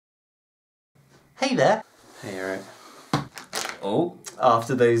Hey there. Hey, Eric. Oh,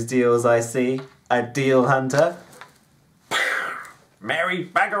 after those deals I see. A deal hunter. Mary,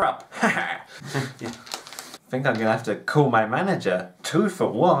 bag her up. Yeah. Think I'm gonna have to call my manager. 2 for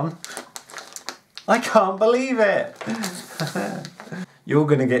 1. I can't believe it. You're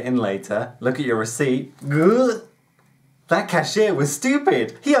gonna get in later. Look at your receipt. Good. That cashier was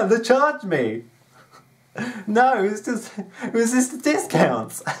stupid. He undercharged me. No, it was just the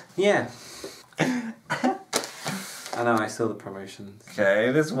discounts. Yeah. I know, I saw the promotions.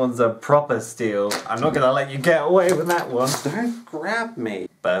 Okay, this one's a proper steal. I'm not gonna let you get away with that one. Don't grab me.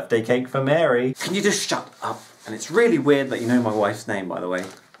 Birthday cake for Mary. Can you just shut up? And it's really weird that you know my wife's name, by the way.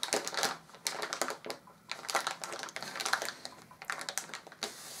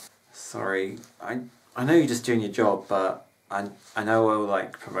 Sorry, I know you're just doing your job, but I know how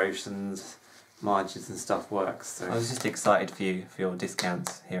like promotions, margins and stuff works, so... I was just excited for you, for your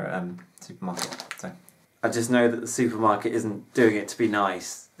discounts here at supermarket, so... I just know that the supermarket isn't doing it to be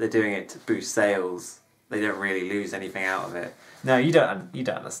nice. They're doing it to boost sales. They don't really lose anything out of it. No, you don't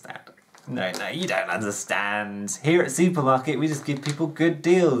understand. No, you don't understand. Here at supermarket, we just give people good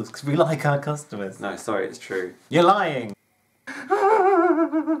deals because we like our customers. No, sorry, it's true. You're lying. He's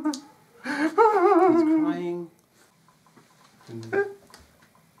crying.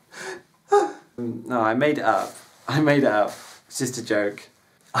 No, I made it up. It's just a joke.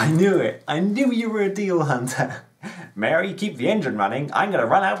 I knew it. I knew you were a deal hunter. Mary, keep the engine running. I'm going to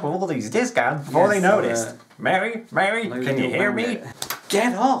run out with all these discounts before they notice. Mary, can you hear me?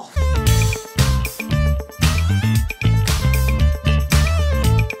 Get off!